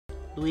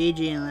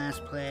Luigi in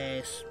last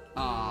place.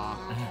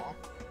 Aw.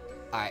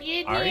 Alright.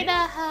 You need a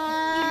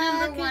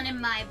hug. Number 1 in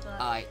my book.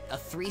 Alright, a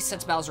 3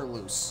 sets Bowser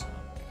loose.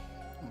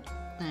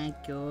 Thank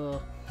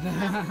you.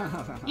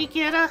 You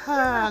get a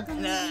hug. You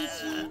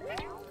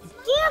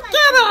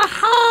get a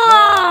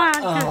hug!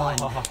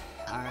 Oh.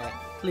 Alright.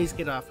 Please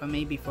get off of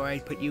me before I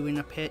put you in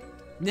a pit.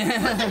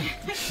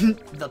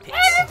 The pits.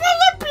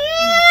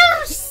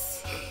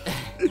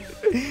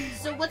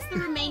 So what's the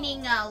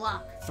remaining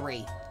lock?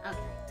 3. Okay.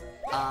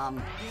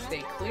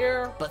 Stay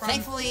clear. But from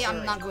thankfully, I'm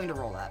Siri. not going to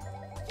roll that.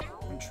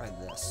 I'm gonna try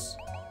this.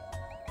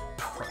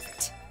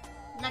 Perfect.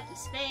 Lucky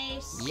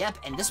space. Yep,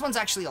 and this one's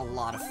actually a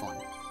lot of fun.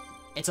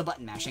 It's a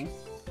button mashing.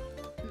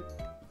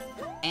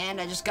 And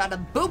I just gotta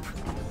boop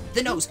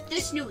the nose. The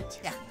snoot.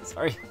 Yeah.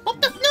 Sorry. Boop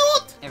the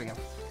snoot. There we go.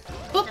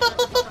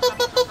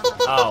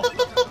 Oh,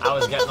 I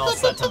was getting all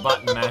set to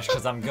button mash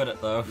because I'm good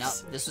at those. No,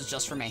 this was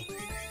just for me.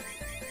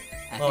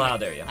 Well, how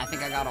dare you? I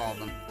think I got all of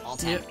them. All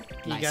 10. Yep,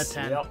 you Nice. got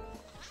 10. Yep.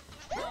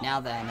 Now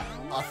then,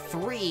 a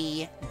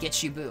 3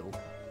 gets you boo.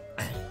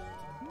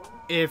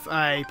 If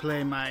I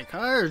play my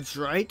cards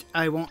right,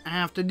 I won't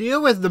have to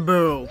deal with the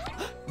boo.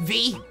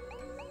 V.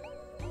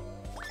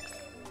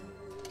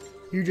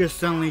 You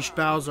just unleashed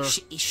Bowser.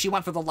 She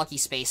went for the lucky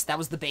space. That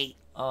was the bait.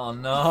 Oh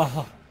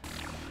no.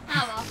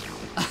 Oh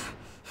well.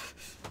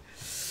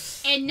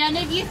 And none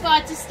of you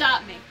thought to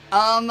stop me.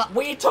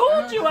 We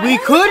told you. We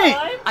couldn't.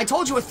 I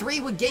told you a 3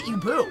 would get you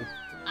boo.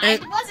 I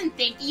wasn't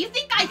thinking. You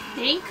think I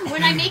think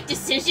when I make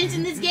decisions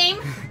in this game?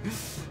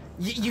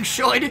 You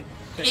should.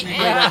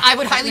 I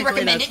would highly Technically,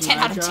 recommend it. that's 10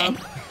 my out of 10.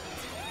 job.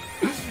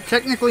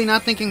 Technically,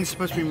 not thinking is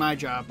supposed to be my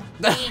job.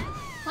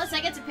 Plus,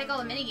 I get to pick all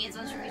the minigames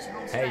once you reach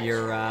home stretch. Hey,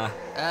 you're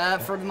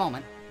For the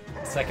moment.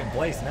 second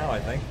place now, I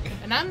think.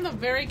 And I'm the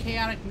very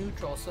chaotic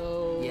neutral,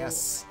 so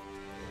Yes.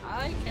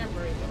 I can't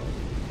very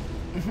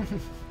well.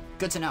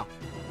 Good to know.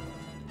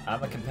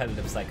 I'm a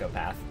competitive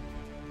psychopath.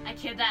 I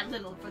care that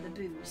little for the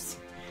boos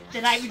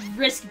that I would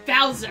risk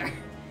Bowser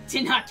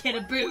to not get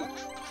a boo.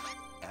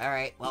 All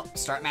right. Well,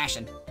 start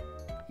mashing.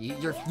 You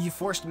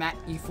forced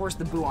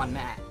the boo on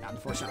Matt.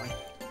 Unfortunately.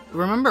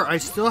 Remember, I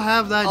still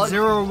have that Oh,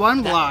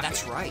 0-1 block.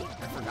 That's right.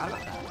 I forgot about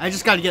that. I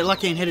just gotta get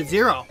lucky and hit it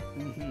 0.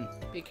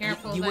 Be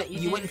careful You that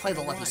you wouldn't play the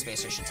didn't lucky run.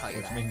 space. I should tell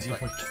you that. Means you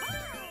but-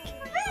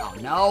 Oh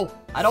no!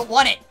 I don't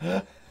want it.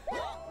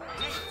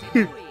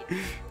 Do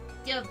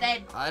it,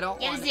 babe. I don't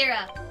Get a want it. 0.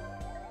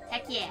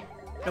 Heck yeah.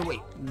 No wait,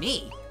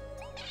 me?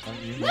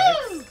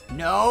 Woo!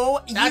 No,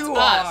 That's you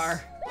us.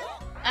 are.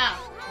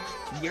 Oh,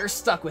 You're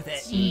stuck with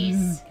it.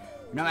 jeez.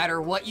 No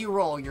matter what you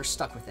roll, you're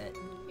stuck with it.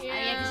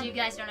 Yeah, because you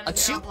guys don't have A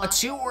 2, block.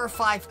 2 or a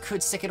 5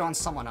 could stick it on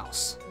someone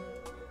else.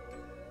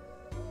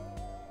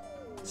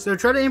 So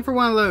try to aim for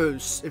one of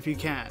those if you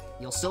can.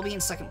 You'll still be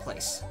in second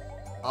place.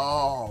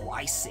 Oh,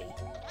 I see.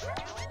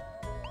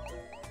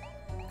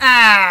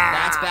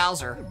 That's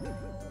Bowser.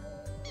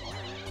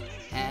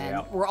 And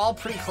Yep. we're all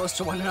pretty close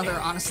to one another,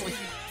 honestly.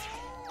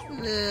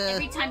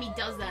 Every time he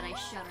does that, I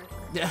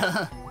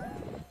shudder.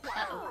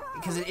 Uh-oh.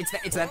 Because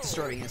it's that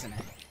distorting, isn't it?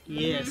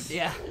 Yes.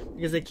 Yeah.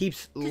 Because it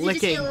keeps Because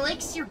licking. he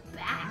licks your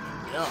back.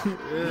 Ugh.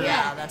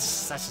 Yeah,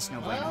 that's just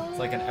no bueno. It's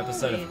like an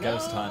episode We of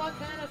Ghost know Hunt. what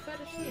kind of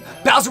fetish he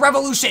has. Bowser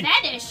Revolution!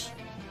 Fetish.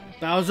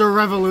 Bowser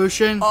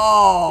Revolution.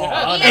 Oh!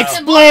 Oh, He no. likes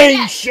them Explain,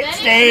 like that. shit Fetish?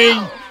 stain.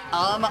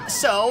 No.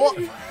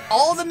 So,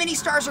 all the mini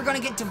stars are gonna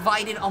get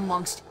divided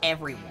amongst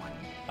everyone.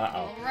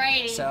 Uh-oh.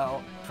 Alrighty.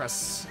 So,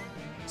 press...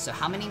 So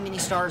how many mini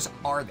stars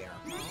are there?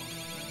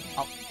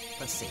 Oh,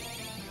 let's see.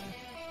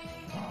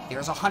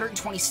 There's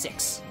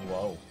 126.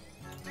 Whoa.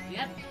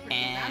 Yep.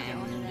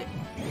 And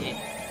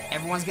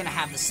everyone's gonna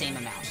have the same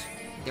amount.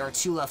 There are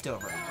 2 left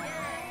over.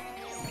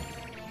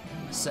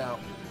 So,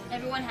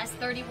 Everyone has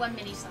 31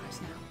 mini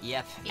stars now.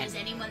 yep. It is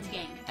anyone's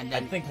game. And I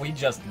then, think we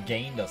just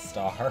gained a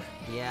star.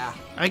 yeah.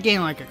 I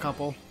gained like a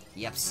couple.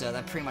 Yep, so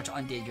that pretty much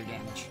undid your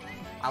damage.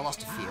 I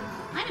lost a few.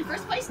 I'm in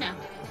first place now.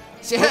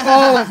 We're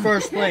all in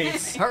first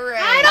place. Hooray!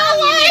 I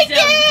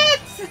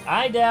don't like it!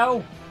 I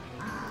know.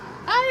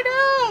 I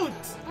don't!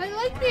 I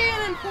like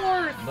being in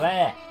fourth!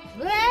 Blah.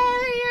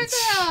 Blah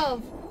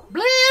yourself! Blah,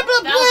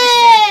 blah, That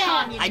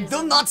was blah! just I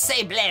do not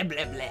say blah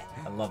blah blah.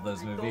 I love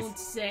those movies. Don't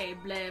say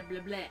blah blah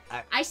blah.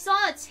 I- I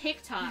saw a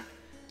TikTok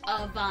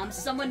of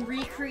someone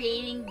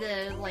recreating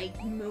the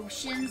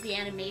motions, the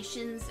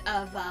animations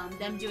of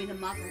them doing the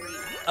Macarena,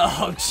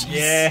 Oh jeez.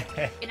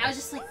 Yeah. and I was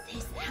just like,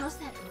 how's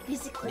that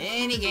physically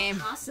Mini game.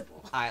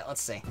 possible? Alright,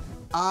 let's see.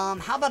 How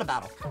about a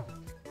battle?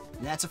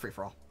 That's a free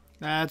for all.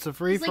 That's a It's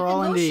free like for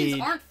all the motions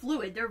indeed. aren't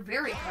fluid; they're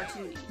very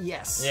cartoony.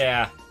 Yes.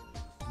 Yeah.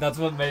 That's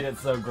what made it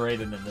so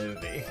great in the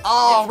movie.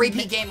 Oh,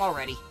 repeat game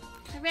already.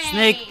 Hooray!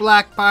 Snake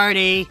Black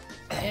Party.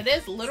 It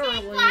is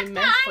literally Black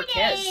meant for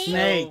Friday! kids. so-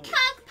 Snake.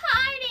 Cock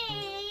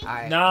party!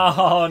 Alright.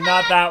 No,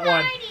 not that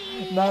one.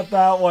 Party! Not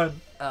that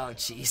one. Oh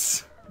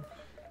jeez.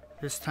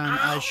 This time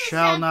I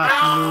shall not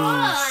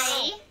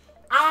lose. Boy.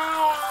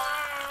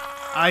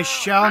 I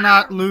shall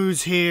not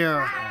lose here.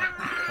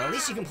 Well, at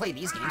least you can play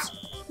these games.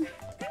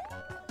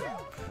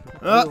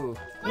 Oh, Ooh.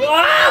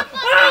 My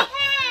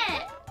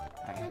head!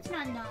 That's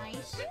not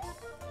nice.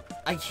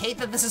 I hate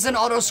that this is an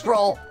auto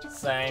scroll.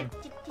 Same.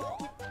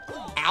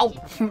 Ow.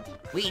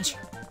 Weege.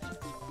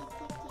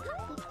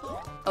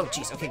 Oh,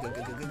 jeez. Okay,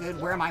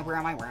 good. Where am I? Where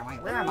am I?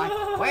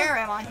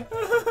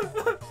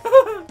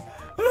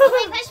 Oh,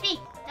 wait, push me.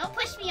 Don't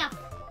push me off.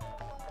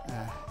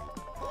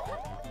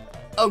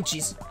 Oh,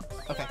 jeez.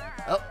 Okay.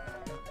 Oh.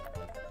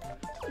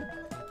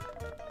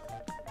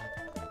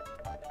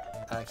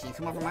 Can you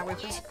come over my way,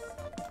 please?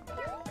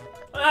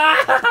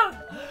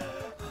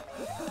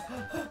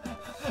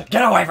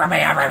 Get away from me,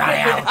 everybody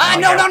else!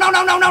 No!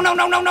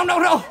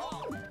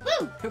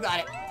 Woo! Who got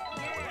it?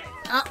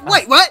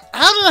 Wait, what?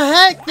 How the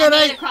heck I did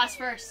made it I? across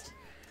first.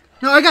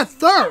 No, I got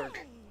third.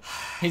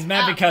 He's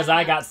mad because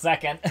I got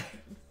second.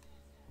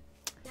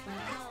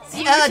 So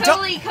you're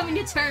totally coming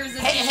to terms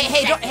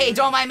with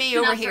Don't mind me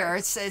over Not here.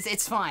 first.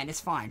 It's fine.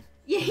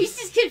 Yeah, he's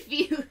just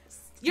confused.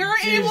 You're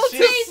She's- able to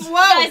she's- float.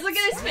 Guys, look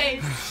at his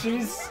face.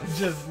 She's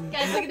just...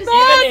 Guys, look at his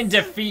Even face. in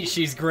defeat,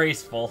 she's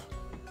graceful.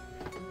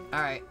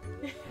 Alright.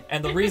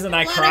 And the reason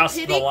I Want a crossed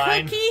pity the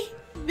line... cookie?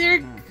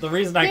 They're The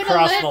reason I Little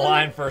crossed the little-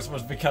 line first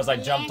was because I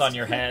jumped on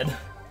your head.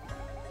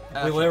 We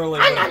Okay. literally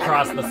would have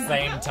crossed the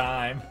same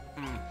time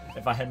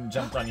if I hadn't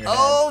jumped on your head.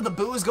 Oh, the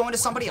boo is going to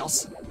somebody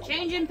else.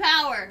 Change in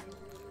power.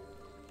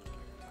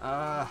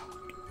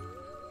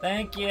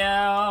 Thank you.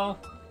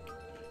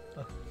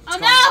 Oh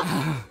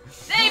no!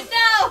 Dave,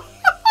 no!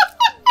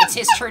 It's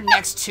his turn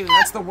next too.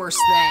 That's the worst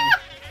thing.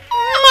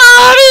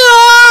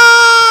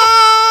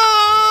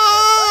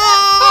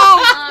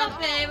 Oh,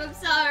 babe, I'm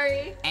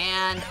sorry.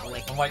 And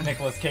lick. I'm like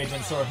Nicolas Cage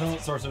in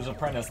Sorcerer's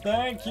Apprentice.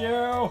 Thank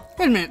you.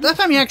 Wait a minute. That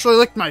time you actually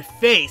licked my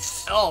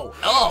face. Oh.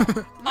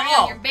 Right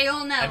on your big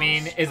old nose. I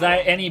mean, is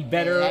that any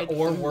better Like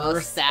or the worse?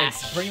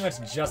 mustache. It's pretty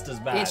much just as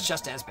bad. It's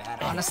just as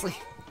bad, honestly.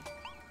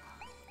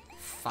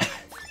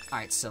 5.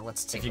 Alright, so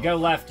let's take If you go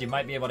left, you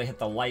might be able to hit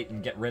the light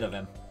and get rid of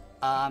him.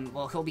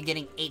 well, he'll be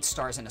getting 8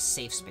 stars in a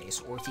safe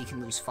space, or he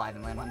can lose 5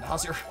 and land on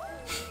Bowser.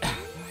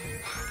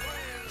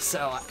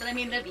 So, But I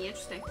mean, that'd be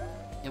interesting.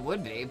 it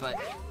would be, but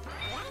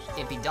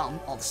it'd be dumb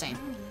all the same.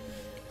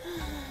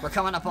 We're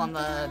coming up on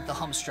the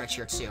home stretch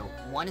here, too.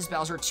 1 is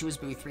Bowser, 2 is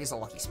Boo, 3 is a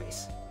lucky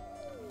space.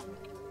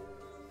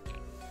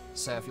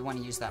 So if you want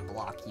to use that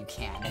block, you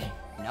can.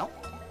 No?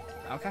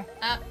 Okay.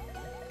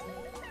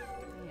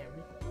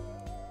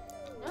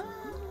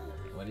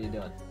 What are you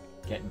doing?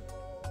 Getting.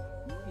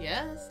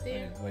 yes,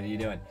 dude. What are you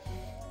doing?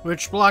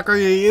 Which block are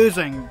you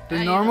using? The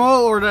I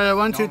normal or the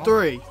 1, 2, Normal.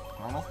 3?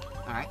 Normal?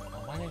 Alright.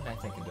 Oh, why didn't I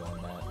think of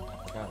doing that?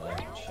 I forgot that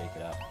I could shake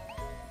it up.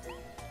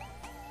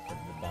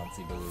 The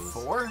bouncy balloons.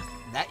 4?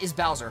 That is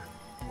Bowser.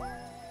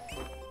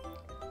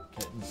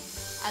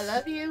 Kittens. I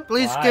love you.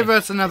 Please Why? give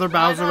us another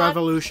Bowser not?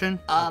 Revolution.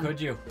 Could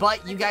you?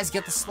 But you guys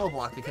get the slow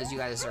block because you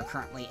guys are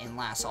currently in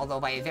last, although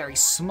by a very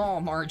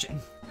small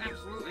margin.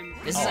 Absolutely.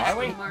 This Oh, is are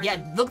actually, we?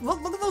 yeah. Look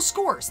at those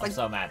scores. I'm Like,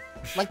 so mad.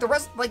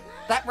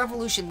 that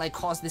revolution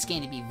caused this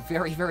game to be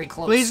very, very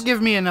close. Please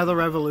give me another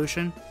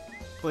Revolution.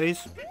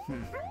 Please.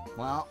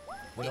 Well,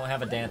 We don't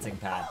have a dancing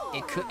pad.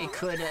 it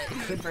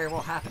could very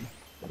well happen.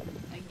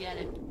 I get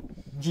it.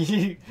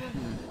 That's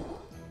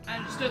I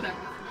understood that.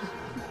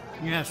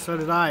 Yes, so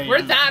did I.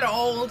 We're that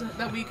old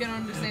that we can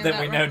understand that.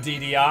 we know right?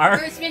 DDR.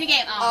 First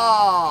minigame.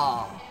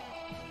 Oh.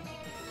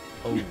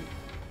 Oh,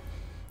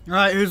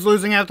 Alright, who's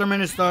losing after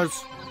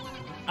Ministars?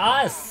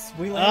 Us!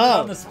 We landed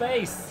Oh. on the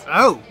space.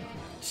 Oh.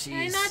 Try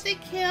jeez. not to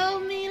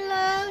kill me,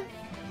 love.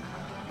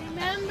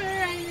 Remember,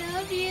 I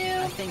love you.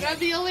 I think- You're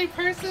the only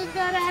person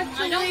that I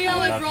actually. don't know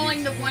love if you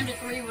rolling the too. 1 to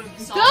 3 would have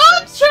solved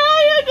Don't this.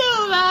 try to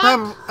do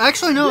that.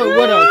 Actually, no, it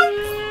would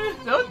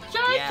have. Don't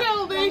try Yeah. to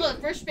kill Well, me.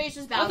 look, first space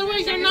is Bowser. Otherwise,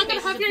 you're second not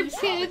gonna space have is your Boo's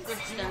kids.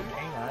 Which done.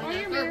 Or And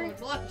your third mirror.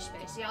 one's lucky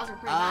space. The odds are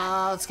pretty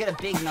bad. Let's get a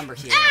big number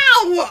here.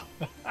 Ow!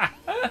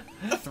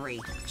 3.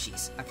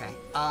 Jeez.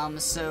 Okay.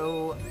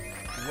 So,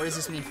 what does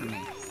this mean for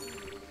me?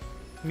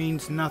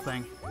 Means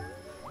nothing.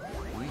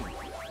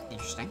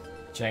 Interesting.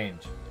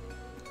 Change.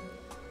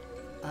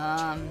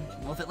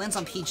 Well, if it lands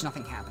on Peach,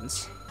 nothing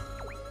happens.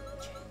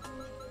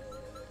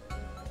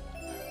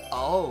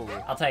 Oh.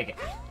 I'll take it.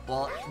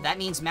 Well, that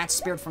means Matt's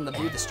spared from the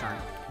Boo this turn.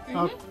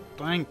 Oh,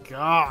 thank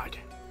God.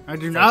 I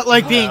do not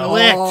like being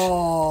licked.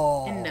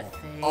 Oh. In the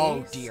face.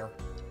 Oh, dear.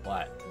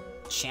 What?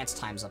 Chance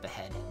time's up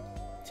ahead.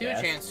 2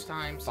 Yes. chance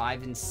times.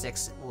 5 and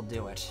 6 will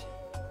do it.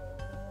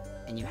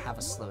 And you have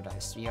a slow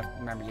dice. You have,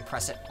 remember, you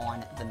press it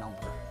on the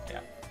number. Yeah.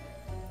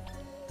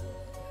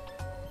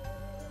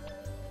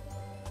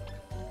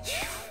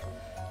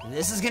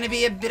 This is gonna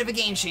be a bit of a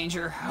game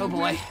changer. Oh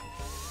boy.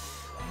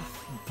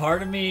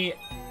 Part of me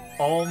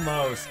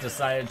almost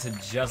decided to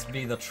just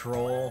be the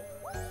troll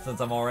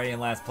since I'm already in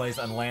last place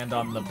and land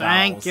on the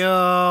Thank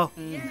bowels.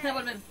 you. Yeah, that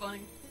would have been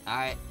funny.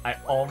 Alright, I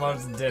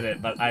almost did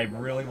it, but I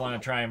really want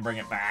to try and bring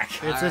it back.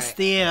 It's a Alright.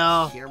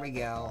 steal. here we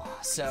go.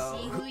 See So,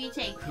 who you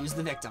take. who's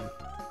the victim?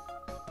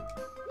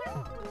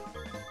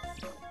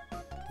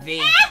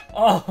 V.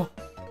 Oh,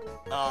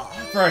 Oh.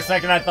 for a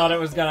second I thought it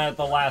was gonna at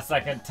the last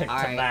second tick to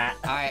Alright, Matt.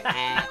 alright,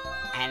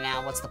 and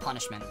now what's the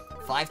punishment?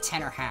 5,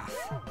 10, or half?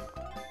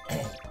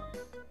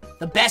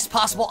 The best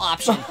possible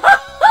option.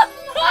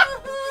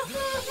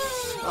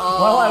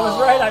 Well, I was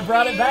right. I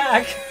brought it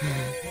back.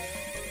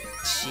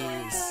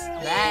 Jeez.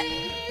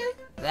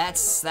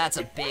 That's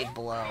a big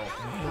blow.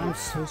 I'm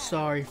so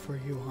sorry for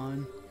you,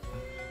 hon.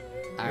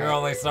 You're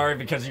only sorry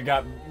because you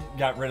got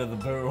rid of the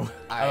boo.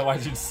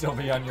 Otherwise, you'd still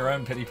be on your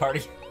own pity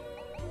party.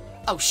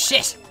 Oh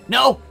shit!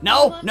 No!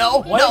 No! No!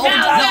 What No! is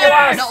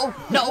it? No!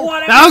 No!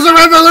 No! Bowser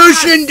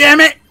Revolution,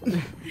 damn it!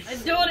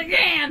 Let's do it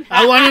again.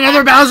 I want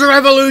another Bowser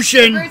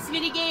Revolution. First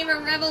minigame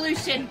of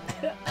Revolution.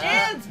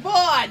 Dance,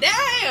 boy,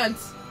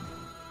 dance!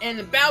 And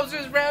the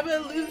Bowser's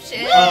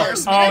Revolution. Oh,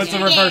 it's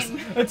a reverse. Game.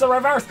 It's a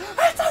reverse.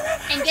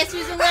 And guess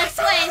who's in last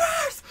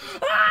place?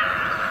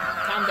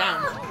 Calm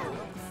down.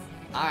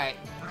 Alright,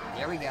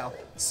 there we go.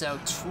 So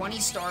 20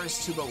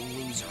 stars to the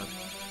loser.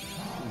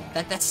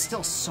 That's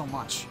still so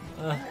much.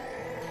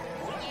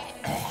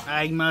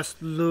 I must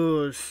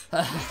lose.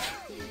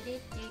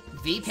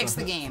 V picks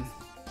the game.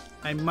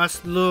 I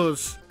must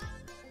lose.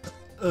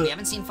 We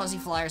haven't seen Fuzzy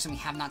Flyers and we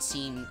have not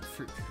seen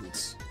Fruit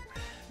Cahoots.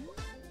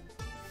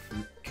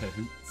 Fruit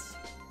Cahoots.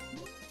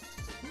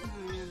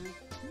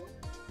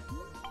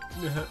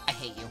 I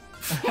hate you.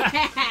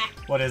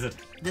 What is it?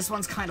 This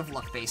one's kind of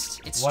luck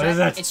based. What is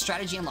it? It's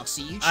strategy and luck.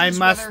 So you choose I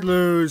must whether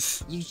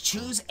lose. you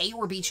choose A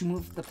or B to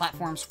move the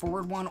platforms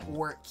forward one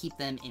or keep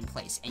them in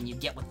place, and you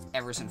get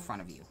whatever's in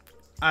front of you.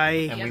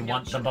 And we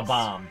want the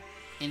bomb.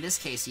 In this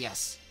case,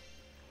 yes.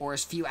 Or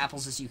as few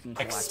apples as you can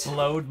collect.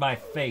 Explode my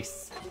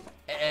face.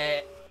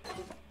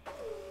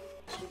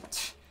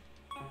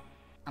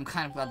 I'm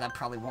kind of glad that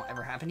probably won't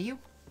ever happen to you.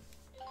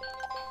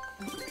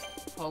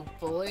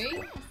 Hopefully.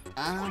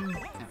 There we go.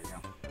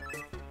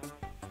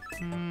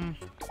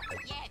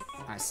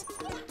 Nice.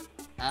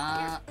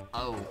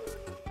 Oh.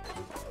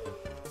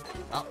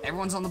 Well,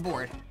 everyone's on the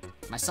board.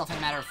 Myself and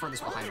Matt are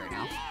furthest behind right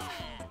now.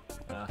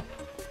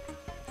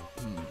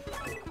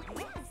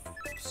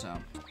 So.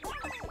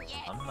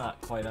 I'm not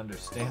quite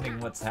understanding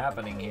what's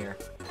happening here.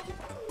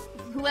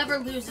 Whoever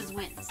loses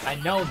wins. I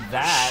know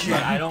that,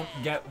 but I don't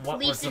get what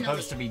we're Least in the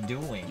supposed to be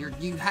doing.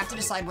 You have to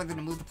decide whether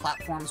to move the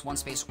platforms one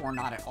space or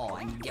not at all,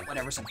 and you get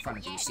whatever's in front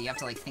of you. So you have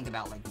to like think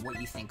about like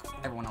what you think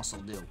everyone else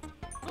will do.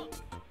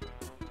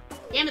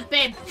 Damn it,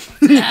 babe.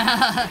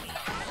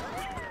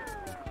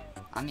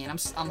 I mean,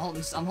 I'm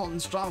holding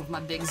strong with my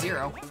big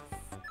zero.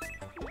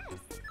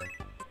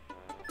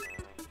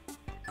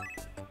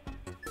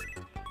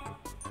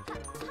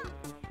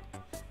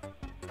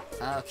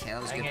 Okay,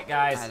 that was Dang good. it,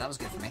 guys. Alright, that was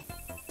good for me.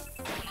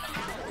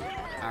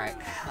 Alright,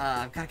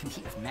 I've got to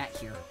compete with Matt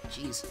here.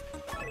 Jeez.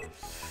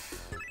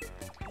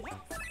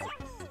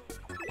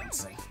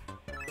 Let's see.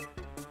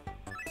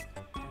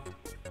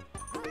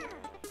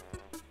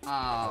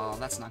 Oh,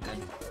 that's not good.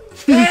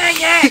 Dang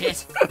it!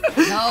 Shit.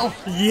 No.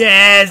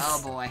 Yes.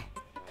 Oh boy.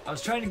 I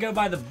was trying to go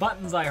by the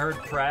buttons I heard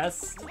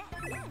pressed.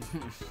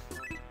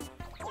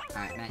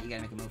 Alright, Matt, you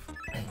gotta make a move.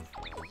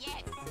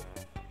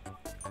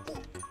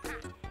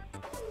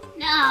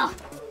 No.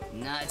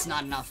 No, it's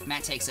not enough.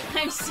 Matt takes it.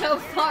 I'm so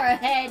far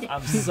ahead.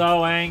 I'm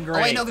so angry.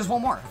 Oh wait, no, there's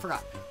one more. I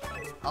forgot.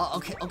 Oh,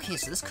 okay,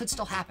 so this could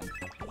still happen.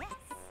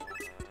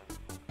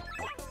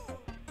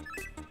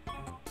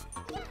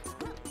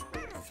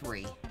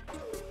 Three.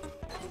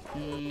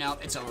 Nope,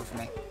 it's over for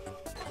me.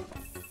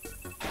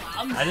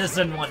 I just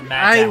didn't want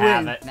Matt I to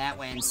have win. it. Matt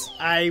wins.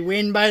 I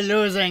win by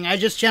losing. I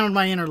just channeled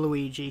my inner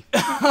Luigi.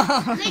 Wait,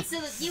 so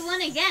you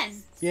won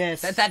again.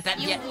 Yes. You Yeah. won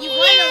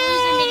the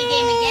loser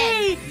minigame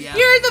again. Yeah.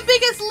 You're the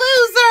biggest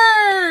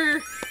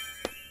loser!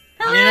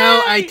 You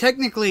know, I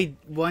technically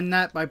won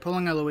that by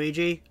pulling a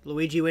Luigi.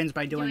 Luigi wins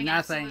by doing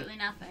nothing. Absolutely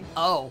nothing.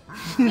 Oh,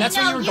 that's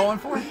No, what you were you- going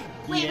for?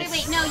 Wait.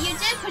 No, you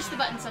did push the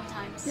button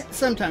sometimes. Yeah,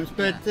 sometimes,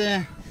 but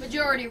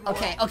Majority rule.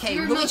 Okay.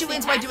 You're Luigi mostly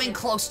wins by passive. doing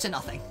close to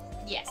nothing.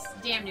 Yes,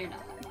 damn near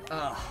nothing.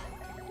 Ugh.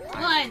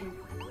 One.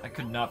 I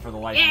could not for the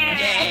life of me Yay!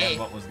 understand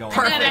what was going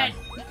Perfect.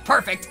 on.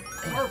 Perfect.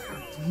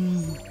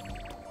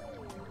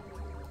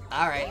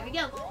 All Here right, we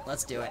go.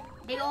 let's do it.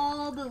 Big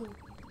ol' boo.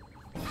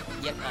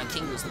 Yep,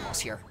 King Boo's the boss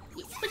here.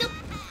 Yes, ba-doop.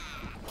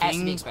 As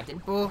to be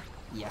expected. oh,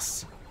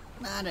 Yes.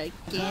 not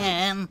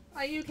again.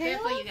 Are you okay?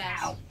 Careful, you guys.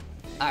 All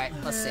right,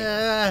 let's see.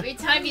 Every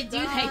time you do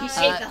that, you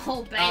shake the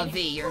whole bag.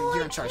 V,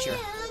 you're in charge here.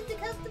 The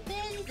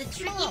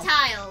tricky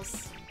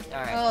tiles. All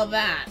right. Oh,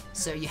 that.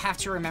 So you have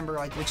to remember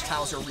like which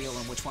tiles are real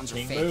and which ones are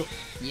King fake. Boo.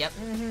 Yep.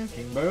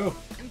 King Boo.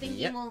 I'm thinking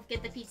Yep. we'll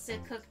get the pizza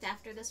cooked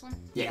after this one.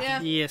 Yeah.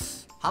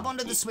 Yes. Hop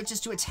onto the switches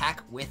to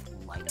attack with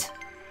light.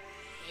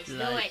 Let's do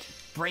Light. it.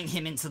 Bring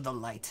him into the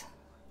light.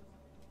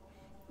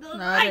 The Not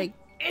light,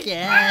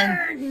 again.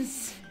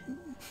 burns.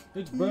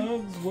 It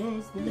burns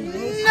worse than it was.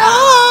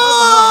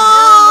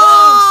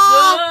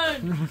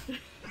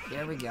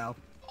 There we go.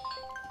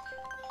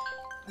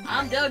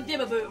 I'm Doug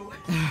Dimmaboo.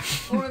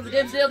 Or the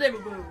Dimsdale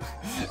Dimmaboo.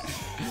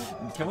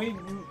 Can we,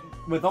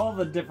 with all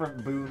the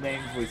different Boo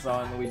names we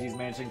saw in Luigi's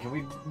Mansion, can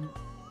we,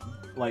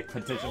 like,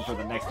 petition for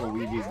the next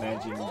Luigi's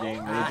Mansion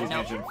game, Luigi's no.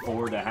 Mansion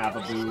 4, to have a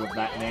Boo of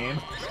that name?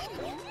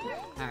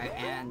 All right,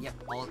 and yep.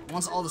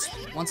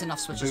 Once enough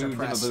switches Boo are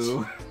pressed,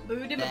 Dimaboo. Boo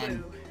then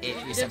Dimmaboo. it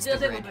resets the Dimsdale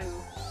grid.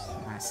 Dimmaboo.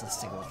 All right, so let's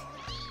take a look.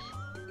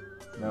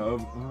 No,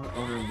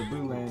 owner of the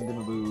Boo Land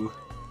Dimaboo.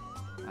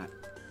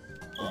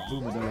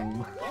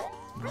 Boomadome.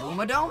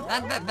 Boomadome?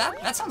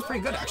 That sounds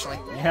pretty good, actually.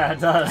 Yeah, it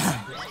does.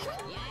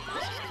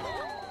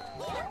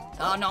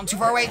 Oh, no, I'm too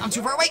far away. I'm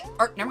too far away.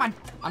 Or, never mind.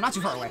 I'm not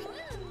too far away.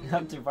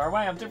 I'm too far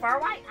away. I'm too far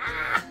away.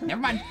 Ah!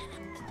 Never mind.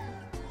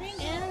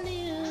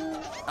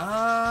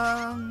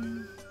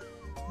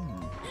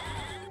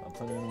 I'll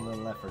put in a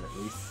little effort at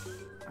least.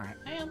 Alright.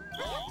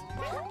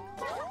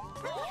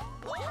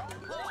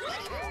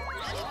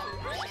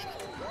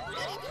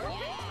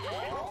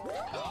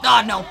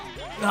 Ah, no.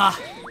 Ah.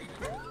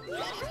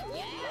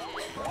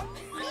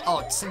 Oh,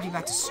 it sent me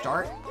back to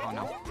start? Oh,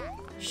 no.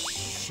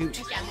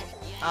 Shoot.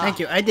 Thank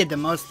you. I did the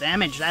most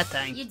damage that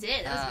time. You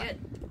did. That was good.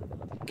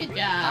 Good job.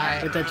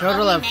 Alright. With a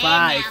total of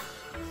 5.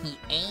 He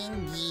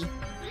angry.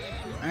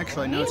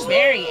 Actually, no. He's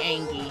very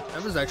angry.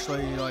 That was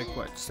actually like,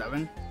 what,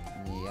 7?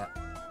 Yep.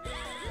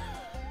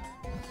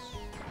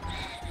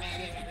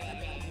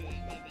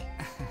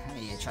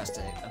 He tries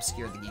to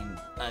obscure the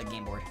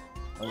game board.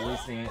 At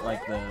least he ain't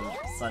like the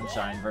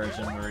sunshine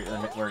version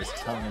where his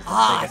tongue is the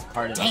Ah, biggest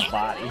part of damn. his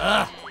body.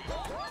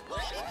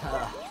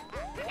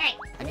 Hey.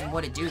 I mean,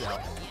 what'd it do, though?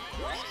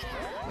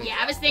 Yeah,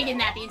 I was thinking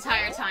that the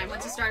entire time.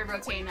 Once he started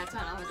rotating that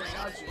tunnel, I was like,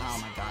 oh jeez. Oh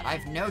my god, I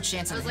have no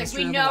chance in I the was like,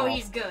 history we of the know world.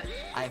 he's good.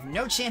 I have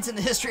no chance in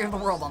the history of the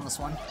world on this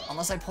one,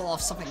 unless I pull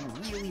off something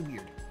really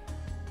weird.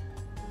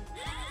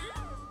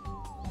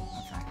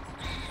 Okay.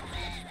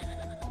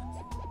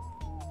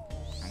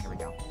 Alright, here we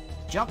go.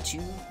 Jump to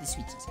the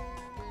sweeties.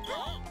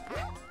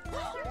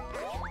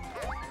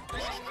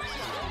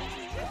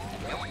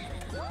 There we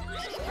go.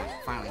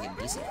 Finally get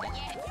a decent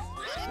hit.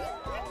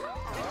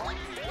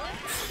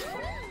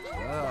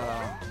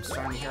 I'm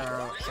starting to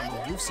hear some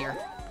goofs here.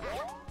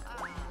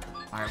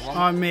 Alright,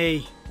 On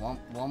me.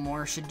 one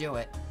more should do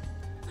it.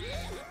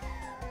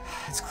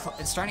 It's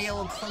starting to get a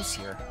little close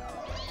here.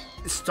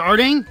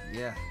 Starting?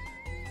 Yeah.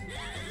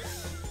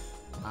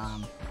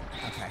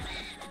 Okay.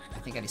 I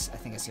think I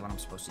see what I'm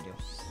supposed to do.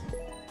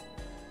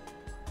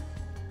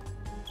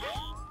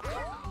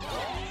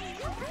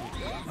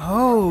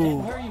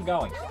 Oh. Where are you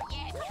going?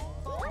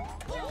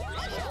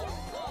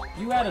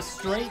 You had a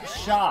straight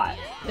shot.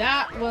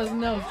 That was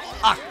no.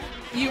 Ah!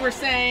 You were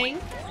saying?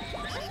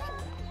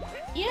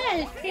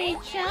 Yeah,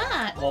 straight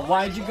shot. Well,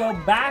 why'd you go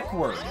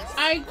backwards?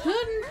 I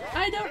couldn't.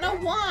 I don't know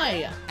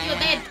why. You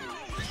did.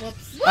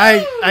 Whoops.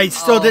 I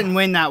still Oh. didn't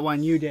win that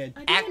one. You did.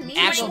 Actually,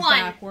 Go 21.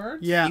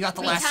 backwards. Yeah. you got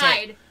the We last hit.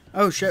 tied.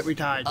 Oh shit, we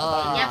tied. Yep,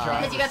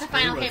 Trying because you got the to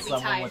final screw hit, with we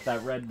someone tied. with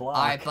that red block.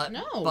 Alright, but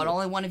No.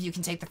 only one of you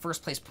can take the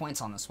first place points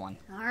on this one.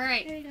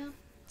 Alright. There you go.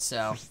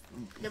 So,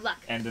 Good luck.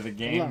 End of the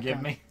game, Look,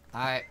 give me.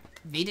 alright.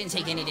 V didn't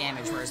take any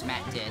damage, whereas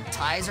Matt did.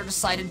 Ties are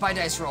decided by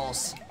dice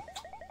rolls.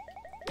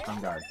 On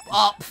guard.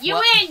 Oh, You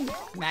well, win!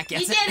 Matt You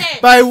gets did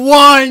it! By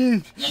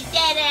 1! You did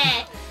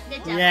it!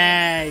 Good job.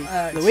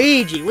 Yay.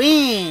 Luigi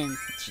wins.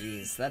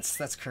 Jeez,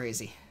 that's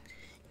crazy.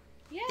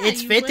 Yeah,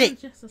 It's you fitting. win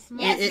just a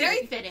small- Yeah, it's It-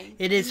 very fitting.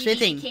 it is Luigi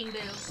fitting. King Boo.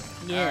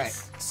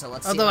 Yes. Alright, so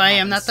let's see Although what I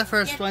am not happens. the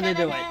first one to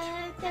do it.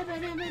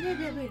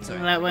 Sorry.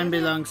 That one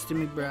belongs to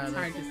me, It's brother.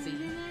 hard to see.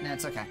 No,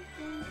 it's okay.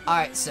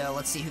 Alright, so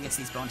let's see who gets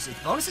these bonuses.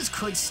 Bonuses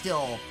could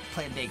still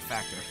play a big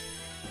factor.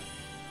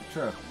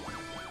 True.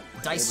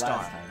 Dice Did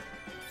last Star time.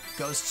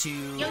 goes to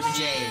Yo, the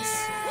Jays.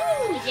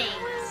 Woo,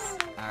 James.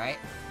 Alright,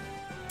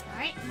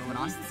 Alright. Moving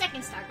on. Who's the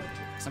second star go to?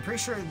 so I'm pretty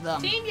sure the...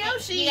 Team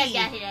Yoshi. You guys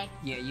got it, eh?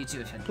 Yeah, you two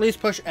have hit. Please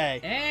push A.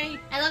 Hey.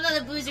 I love how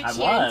the Boos are I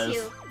cheering was.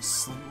 too.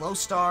 Slow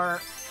Star...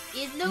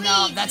 Is Luigi.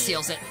 No, that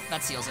seals it.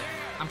 That seals it.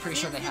 I'm pretty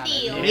sure they Seals have the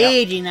it. deal.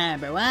 Luigi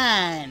number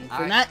 1 for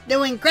Alright. not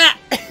doing crap.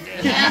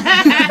 Alright,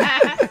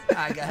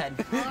 go ahead.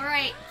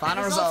 Alright.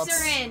 Final results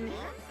results. are in.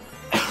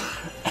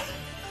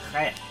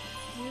 Hey,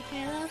 You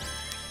okay, love?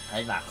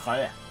 I'm not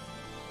clear.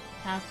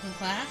 Half the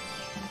class.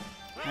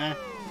 Huh?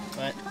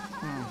 What?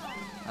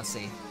 Let's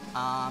see.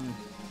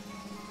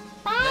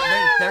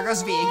 There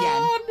goes V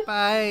again.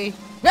 Bye.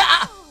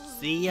 Ah!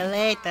 See you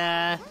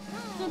later.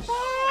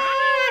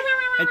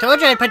 I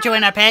told you I'd put you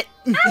in a pit.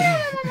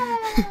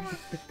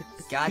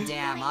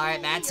 Goddamn.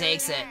 Alright, Matt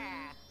takes it.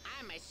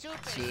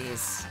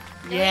 Jeez.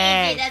 Luigi,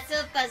 Yay. the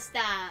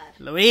superstar.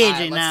 Luigi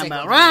Alright, let's take number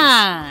a look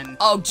at 1.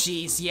 Oh,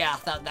 jeez. Yeah,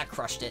 that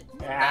crushed it.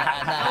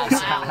 That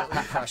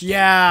absolutely crushed it.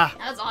 Yeah.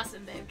 That was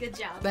awesome, babe. Good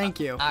job. Thank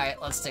you.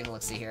 Alright, let's take a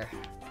look-see here.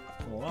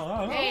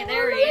 Hey,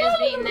 there he is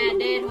beating that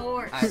dead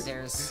horse. Alright,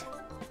 there's...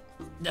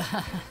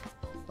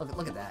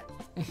 look at that.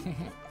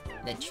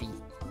 That tree.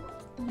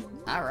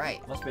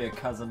 Alright, Must be a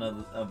cousin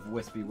of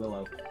Wispy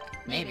Willow.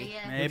 maybe.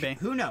 yeah. Maybe.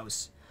 Who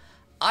knows?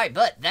 Alright,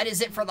 but that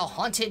is it for the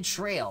Haunted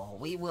Trail.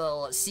 We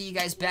will see you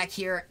guys back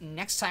here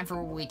next time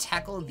for when we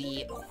tackle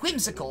the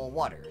Whimsical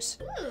Waters.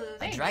 Ooh, A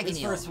very dragon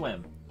It's for a eel.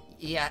 swim.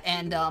 Yeah,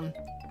 and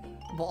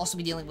we'll also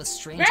be dealing with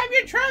strange... Grab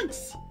your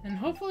trunks, and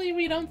hopefully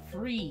we don't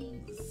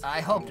freeze. I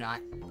hope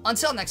not.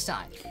 Until next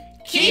time.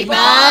 Keep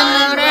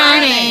on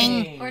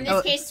running. Or in this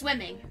Oh. case,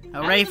 swimming.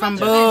 Away from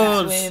Just keep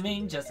bulls.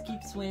 swimming, just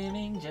keep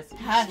swimming, just keep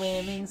Hush.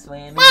 swimming,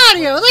 swimming.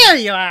 Mario, there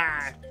you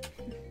are.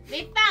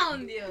 They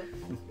found you.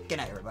 Good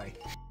night, everybody.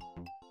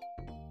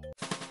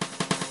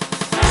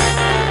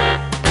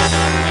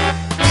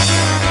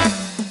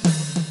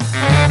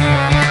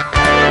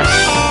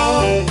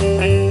 Oh.